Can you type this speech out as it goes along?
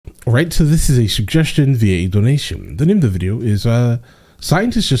Right, so this is a suggestion via a donation. The name of the video is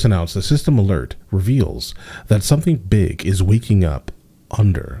Scientists just announced a system alert reveals that something big is waking up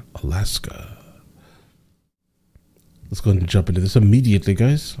under Alaska. Let's go ahead and jump into this immediately,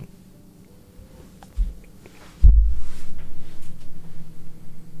 guys.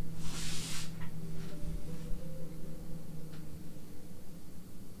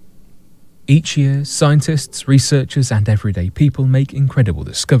 Each year, scientists, researchers, and everyday people make incredible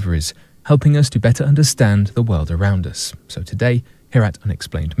discoveries, helping us to better understand the world around us. So today, here at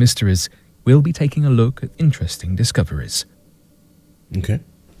Unexplained Mysteries, we'll be taking a look at interesting discoveries. Okay.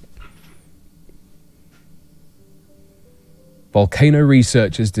 Volcano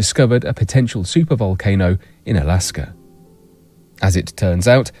researchers discovered a potential supervolcano in Alaska. As it turns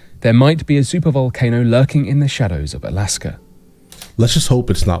out, there might be a supervolcano lurking in the shadows of Alaska. Let's just hope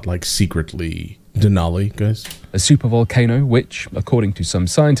it's not like secretly Denali, guys. A supervolcano which, according to some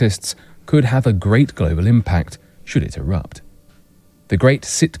scientists, could have a great global impact should it erupt. The Great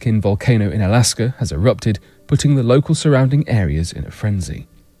Sitkin volcano in Alaska has erupted, putting the local surrounding areas in a frenzy.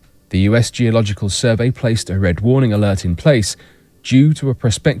 The US Geological Survey placed a red warning alert in place due to a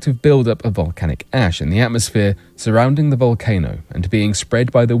prospective buildup of volcanic ash in the atmosphere surrounding the volcano and being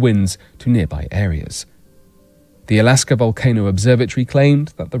spread by the winds to nearby areas. The Alaska Volcano Observatory claimed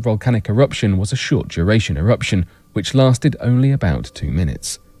that the volcanic eruption was a short-duration eruption, which lasted only about 2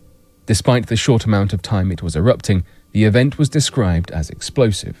 minutes. Despite the short amount of time it was erupting, the event was described as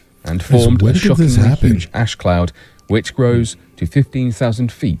explosive and formed a shockingly huge ash cloud, which grows to 15,000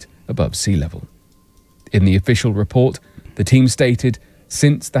 feet above sea level. In the official report, the team stated,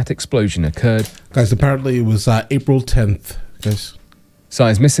 since that explosion occurred... Guys, apparently it was April 10th, guys.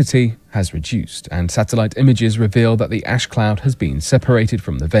 Seismicity has reduced, and satellite images reveal that the ash cloud has been separated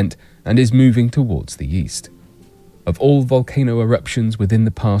from the vent and is moving towards the east. Of all volcano eruptions within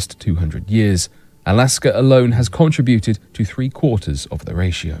the past 200 years, Alaska alone has contributed to 3/4 of the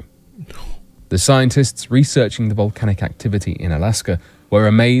ratio. The scientists researching the volcanic activity in Alaska were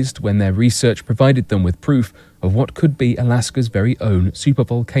amazed when their research provided them with proof of what could be Alaska's very own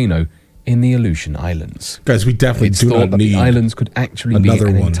supervolcano in the Aleutian Islands. Guys, we definitely do not need the islands could actually be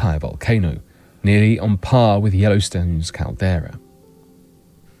an entire volcano, nearly on par with Yellowstone's caldera.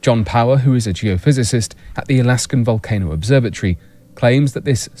 John Power, who is a geophysicist at the Alaskan Volcano Observatory, claims that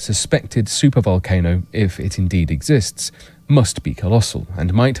this suspected supervolcano, if it indeed exists, must be colossal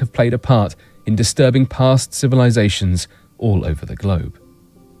and might have played a part in disturbing past civilizations all over the globe.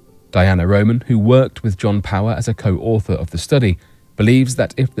 Diana Roman, who worked with John Power as a co-author of the study, believes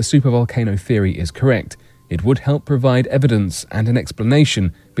that if the supervolcano theory is correct, it would help provide evidence and an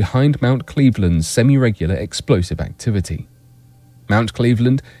explanation behind Mount Cleveland's semi-regular explosive activity. Mount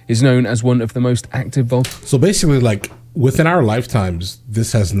Cleveland is known as one of the most active volcanoes. So basically, like, within our lifetimes,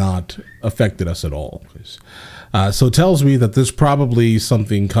 this has not affected us at all. So it tells me that there's probably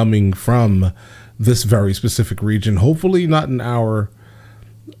something coming from this very specific region, hopefully not in our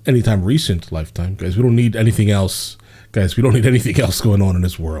anytime recent lifetime, guys. We don't need anything else. Guys, we don't need anything else going on in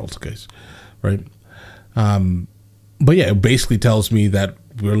this world, guys, right? But yeah, it basically tells me that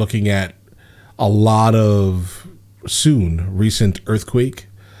we're looking at a lot of recent earthquake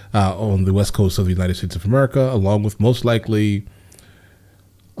on the west coast of the United States of America, along with most likely,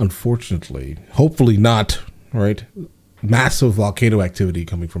 unfortunately, hopefully not, right, massive volcano activity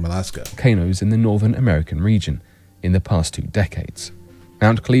coming from Alaska. Volcanoes in the Northern American region in the past 2 decades.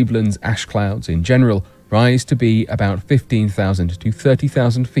 Mount Cleveland's ash clouds in general rise to be about 15,000 to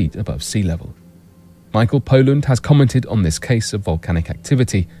 30,000 feet above sea level. Michael Poland has commented on this case of volcanic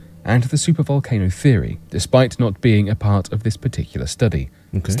activity and the supervolcano theory, despite not being a part of this particular study,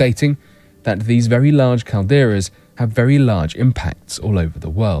 stating that these very large calderas have very large impacts all over the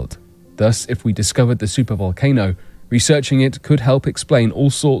world. Thus, if we discovered the supervolcano, researching it could help explain all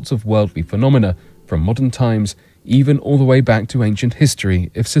sorts of worldly phenomena from modern times, even all the way back to ancient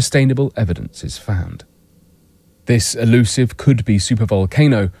history if sustainable evidence is found. This elusive could-be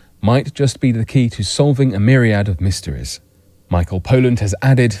supervolcano might just be the key to solving a myriad of mysteries. Michael Poland has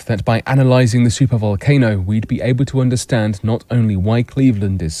added that by analysing the supervolcano, we'd be able to understand not only why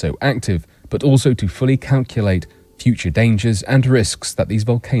Cleveland is so active, but also to fully calculate future dangers and risks that these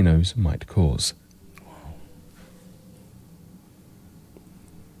volcanoes might cause.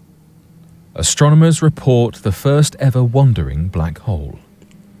 Astronomers report the first ever wandering black hole.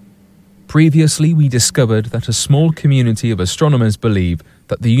 Previously, we discovered that a small community of astronomers believe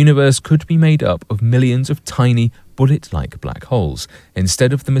that the universe could be made up of millions of tiny, bullet-like black holes,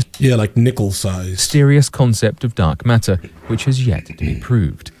 instead of the like nickel-sized mysterious concept of dark matter, which has yet to be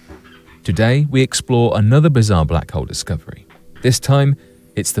proved. Today, we explore another bizarre black hole discovery. This time,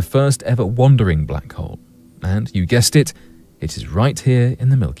 It's the first ever wandering black hole, and you guessed it, it is right here in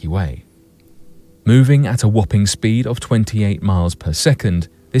the Milky Way. Moving at a whopping speed of 28 miles per second,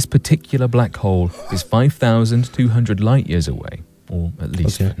 this particular black hole is 5,200 light-years away, or at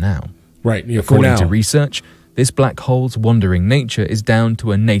least for now. Right, yeah, According to research, this black hole's wandering nature is down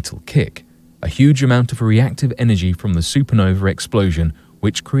to a natal kick, a huge amount of reactive energy from the supernova explosion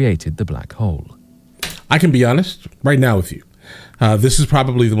which created the black hole. I can be honest right now with you. This is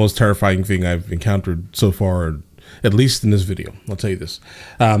probably the most terrifying thing I've encountered so far, at least in this video. I'll tell you this.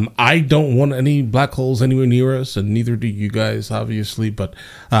 I don't want any black holes anywhere near us, and neither do you guys, obviously, but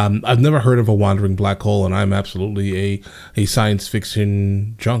I've never heard of a wandering black hole, and I'm absolutely a science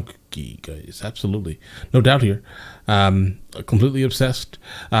fiction junkie, guys. Absolutely. No doubt here. Completely obsessed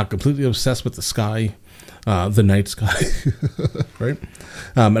with the sky. The night sky, right?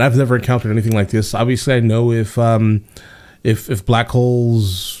 And I've never encountered anything like this. Obviously, I know if black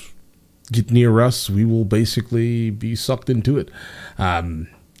holes get near us, we will basically be sucked into it.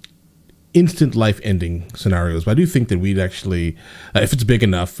 Instant life-ending scenarios. But I do think that we'd actually, if it's big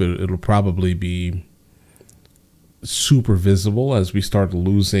enough, it'll probably be super visible as we start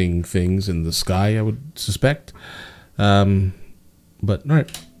losing things in the sky, I would suspect. But, all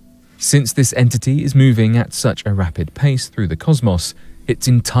right. Since this entity is moving at such a rapid pace through the cosmos, it's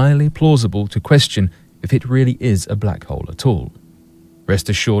entirely plausible to question if it really is a black hole at all. Rest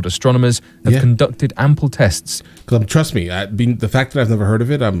assured, astronomers have conducted ample tests. Trust me, the fact that I've never heard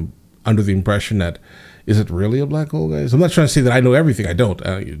of it, I'm under the impression that, is it really a black hole, guys? I'm not trying to say that I know everything. I don't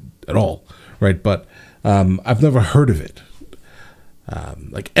at all, right? But I've never heard of it,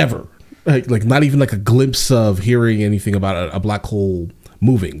 like ever. Like not even like a glimpse of hearing anything about a black hole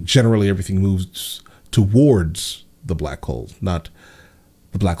moving. Generally, everything moves towards the black hole, not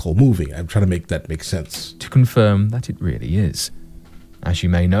the black hole moving. I'm trying to make that make sense. To confirm that it really is. As you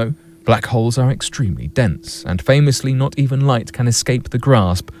may know, black holes are extremely dense, and famously not even light can escape the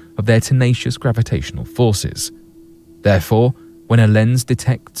grasp of their tenacious gravitational forces. Therefore, when a lens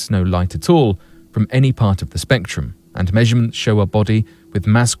detects no light at all from any part of the spectrum, and measurements show a body with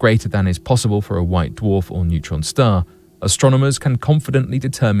mass greater than is possible for a white dwarf or neutron star, astronomers can confidently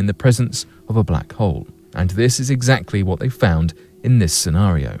determine the presence of a black hole, and this is exactly what they found in this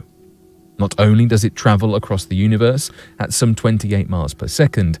scenario. Not only does it travel across the universe at some 28 miles per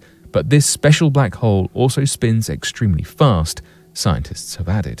second, but this special black hole also spins extremely fast, scientists have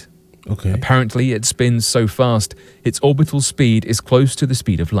added. Okay. Apparently, it spins so fast, its orbital speed is close to the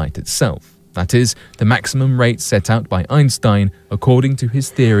speed of light itself. That is, the maximum rate set out by Einstein according to his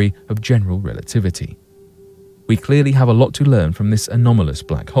theory of general relativity. We clearly have a lot to learn from this anomalous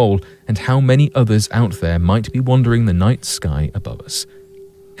black hole and how many others out there might be wandering the night sky above us.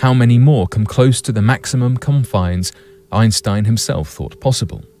 How many more come close to the maximum confines Einstein himself thought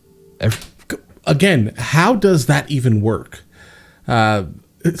possible? Again, how does that even work?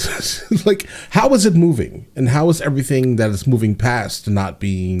 It's like, how is it moving? And how is everything that is moving past not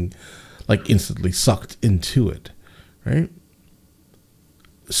being like instantly sucked into it, right?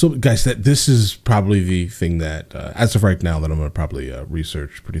 So, guys, this is probably the thing that, as of right now, that I'm going to probably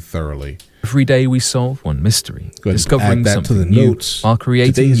research pretty thoroughly. Every day we solve one mystery, discovering something new while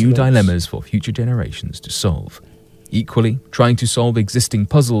creating new dilemmas for future generations to solve. Equally, trying to solve existing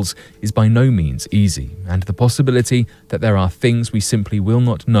puzzles is by no means easy, and the possibility that there are things we simply will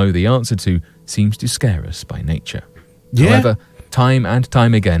not know the answer to seems to scare us by nature. However, time and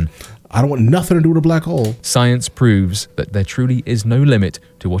time again, I don't want nothing to do with a black hole. Science proves that there truly is no limit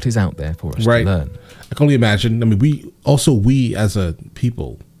to what is out there for us to learn. I can only imagine. I mean, we as a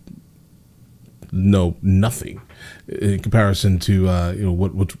people know nothing in comparison to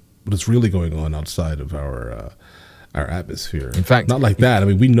what is really going on outside of our atmosphere. In fact, not like that. I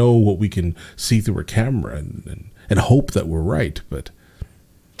mean, we know what we can see through a camera and hope that we're right, but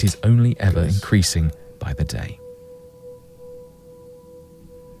it is only ever increasing by the day.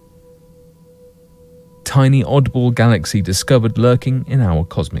 Tiny oddball galaxy discovered lurking in our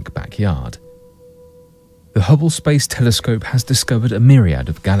cosmic backyard. The Hubble Space Telescope has discovered a myriad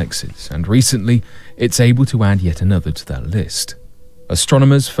of galaxies, and recently it's able to add yet another to that list.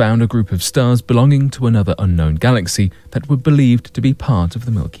 Astronomers found a group of stars belonging to another unknown galaxy that were believed to be part of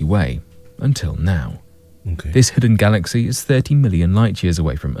the Milky Way, until now. Okay. This hidden galaxy is 30 million light-years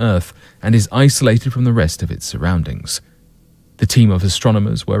away from Earth and is isolated from the rest of its surroundings. The team of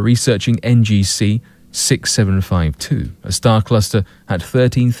astronomers were researching NGC 6752, a star cluster at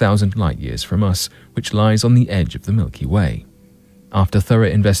 13,000 light-years from us, which lies on the edge of the Milky Way. After thorough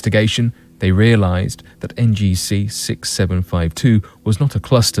investigation, they realized that NGC 6752 was not a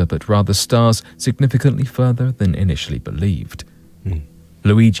cluster but rather stars significantly further than initially believed.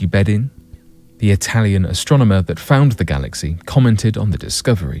 Luigi Bedin, the Italian astronomer that found the galaxy, commented on the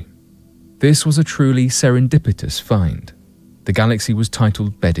discovery. This was a truly serendipitous find. The galaxy was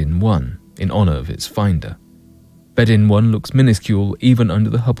titled Bedin 1 in honor of its finder. Bedin 1 looks minuscule even under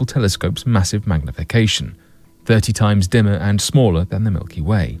the Hubble telescope's massive magnification, 30 times dimmer and smaller than the Milky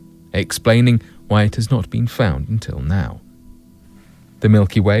Way, explaining why it has not been found until now. The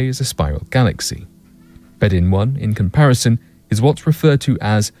Milky Way is a spiral galaxy. Bedin 1, in comparison, is what's referred to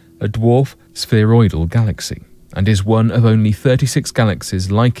as a dwarf spheroidal galaxy, and is one of only 36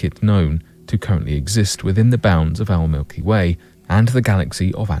 galaxies like it known to currently exist within the bounds of our Milky Way and the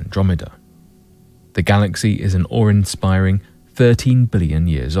galaxy of Andromeda. The galaxy is an awe-inspiring 13 billion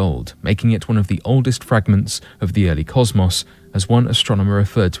years old, making it one of the oldest fragments of the early cosmos, as one astronomer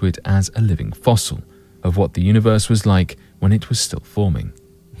referred to it as a living fossil of what the universe was like when it was still forming.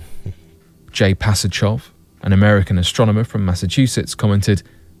 Jay Pasachov, an American astronomer from Massachusetts, commented,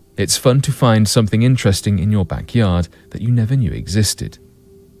 "It's fun to find something interesting in your backyard that you never knew existed."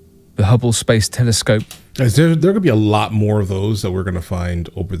 The Hubble Space Telescope... Guys, there going to be a lot more of those that we're going to find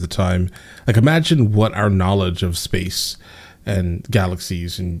over the time. Like, imagine what our knowledge of space and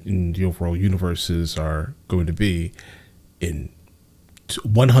galaxies and the overall universes are going to be in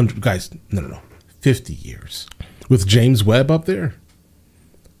 100... Guys, no. 50 years. With James Webb up there?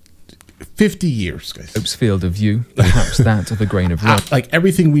 50 years, guys. Telescope's field of view, perhaps that of a grain of rock. Like,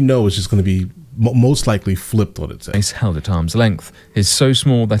 everything we know is just going to be most likely flipped on its head. Held at arm's length is so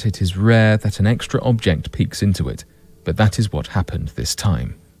small that it is rare that an extra object peeks into it, but that is what happened this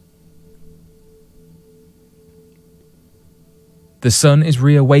time. The Sun is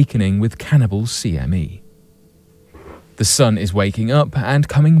reawakening with cannibal CME. The Sun is waking up and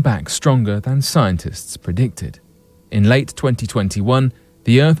coming back stronger than scientists predicted. In late 2021,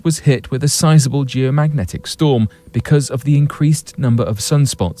 the Earth was hit with a sizable geomagnetic storm because of the increased number of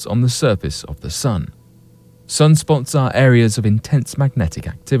sunspots on the surface of the Sun. Sunspots are areas of intense magnetic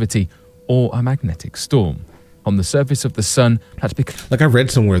activity, or a magnetic storm, on the surface of the Sun that Like, I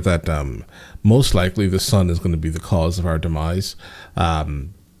read somewhere that most likely the Sun is going to be the cause of our demise.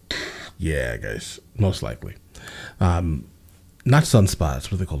 Yeah, guys, most likely. Not sunspots,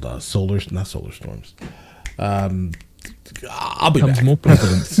 what are they called? Not solar storms. I'll be becomes back. more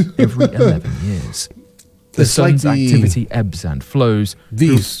prevalent every 11 years. The Sun's activity ebbs and flows.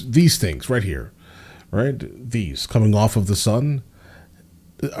 These things right here, right? These coming off of the Sun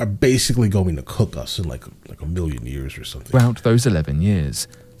are basically going to cook us in like a million years or something. Throughout those 11 years,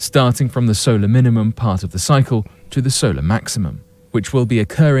 starting from the solar minimum part of the cycle to the solar maximum, which will be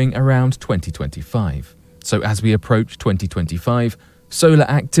occurring around 2025. So as we approach 2025, solar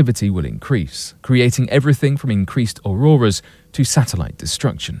activity will increase, creating everything from increased auroras to satellite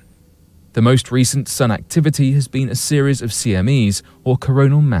destruction. The most recent Sun activity has been a series of CMEs, or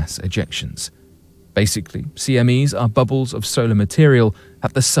coronal mass ejections. Basically, CMEs are bubbles of solar material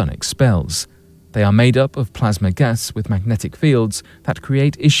that the Sun expels. They are made up of plasma gas with magnetic fields that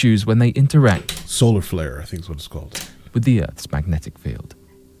create issues when they interact. Solar flare, I think is what it's called. With the Earth's magnetic field.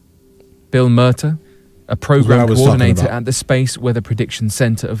 Bill Murter, a program coordinator at the Space Weather Prediction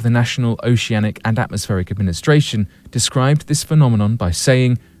Center of the National Oceanic and Atmospheric Administration, described this phenomenon by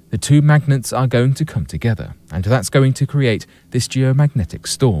saying, "The two magnets are going to come together, and that's going to create this geomagnetic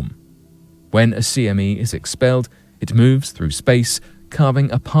storm. When a CME is expelled, it moves through space, carving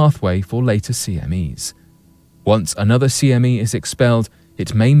a pathway for later CMEs. Once another CME is expelled,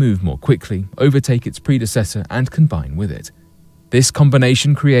 it may move more quickly, overtake its predecessor, and combine with it. This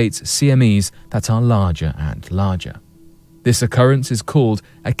combination creates CMEs that are larger and larger. This occurrence is called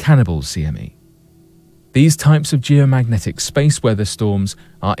a cannibal CME. These types of geomagnetic space weather storms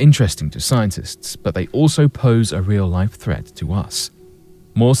are interesting to scientists, but they also pose a real-life threat to us.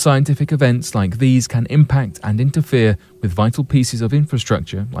 More scientific events like these can impact and interfere with vital pieces of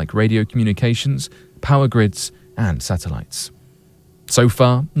infrastructure like radio communications, power grids, and satellites. So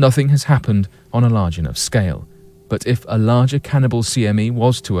far, nothing has happened on a large enough scale, but if a larger cannibal CME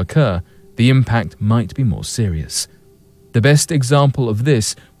was to occur, the impact might be more serious. The best example of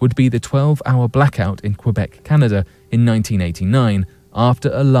this would be the 12-hour blackout in Quebec, Canada in 1989 after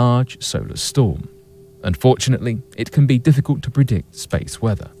a large solar storm. Unfortunately, it can be difficult to predict space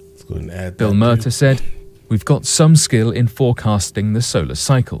weather. Bill Murter said, "We've got some skill in forecasting the solar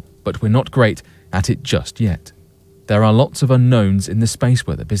cycle, but we're not great at it just yet. There are lots of unknowns in the space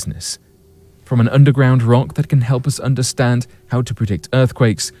weather business. From an underground rock that can help us understand how to predict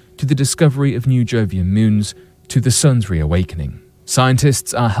earthquakes, to the discovery of new Jovian moons, to the Sun's reawakening.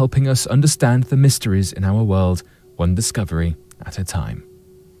 Scientists are helping us understand the mysteries in our world, one discovery at a time."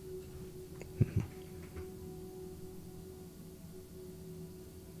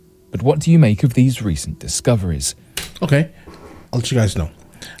 But what do you make of these recent discoveries? Okay, I'll let you guys know.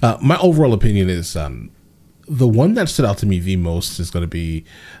 My overall opinion is the one that stood out to me the most is going to be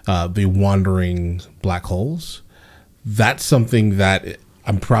the wandering black holes. That's something that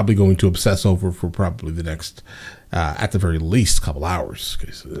I'm probably going to obsess over for probably the next, at the very least, couple hours.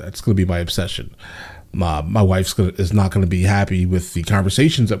 That's going to be my obsession. My wife is not going to be happy with the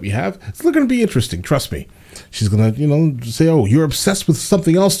conversations that we have. It's not going to be interesting. Trust me. She's going to, say, "Oh, you're obsessed with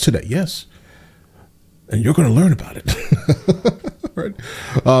something else today." Yes. And you're going to learn about it. Right.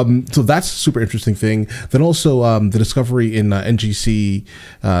 So that's a super interesting thing. Then also the discovery in NGC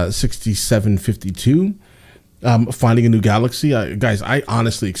 6752, finding a new galaxy. Guys, I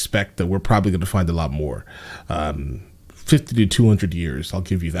honestly expect that we're probably going to find a lot more. 50 to 200 years, I'll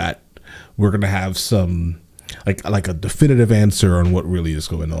give you that. We're going to have some, like a definitive answer on what really is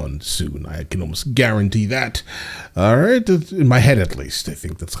going on soon. I can almost guarantee that. All right, in my head at least, I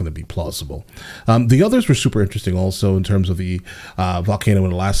think that's going to be plausible. The others were super interesting also in terms of the volcano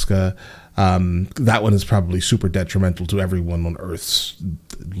in Alaska. That one is probably super detrimental to everyone on Earth's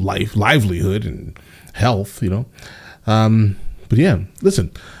livelihood and health, But yeah,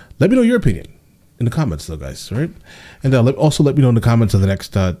 listen, let me know your opinion in the comments though, guys, all right? And also let me know in the comments of the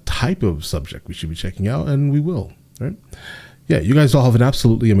next type of subject we should be checking out, and we will, all right? Yeah, you guys all have an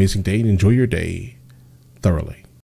absolutely amazing day and enjoy your day thoroughly.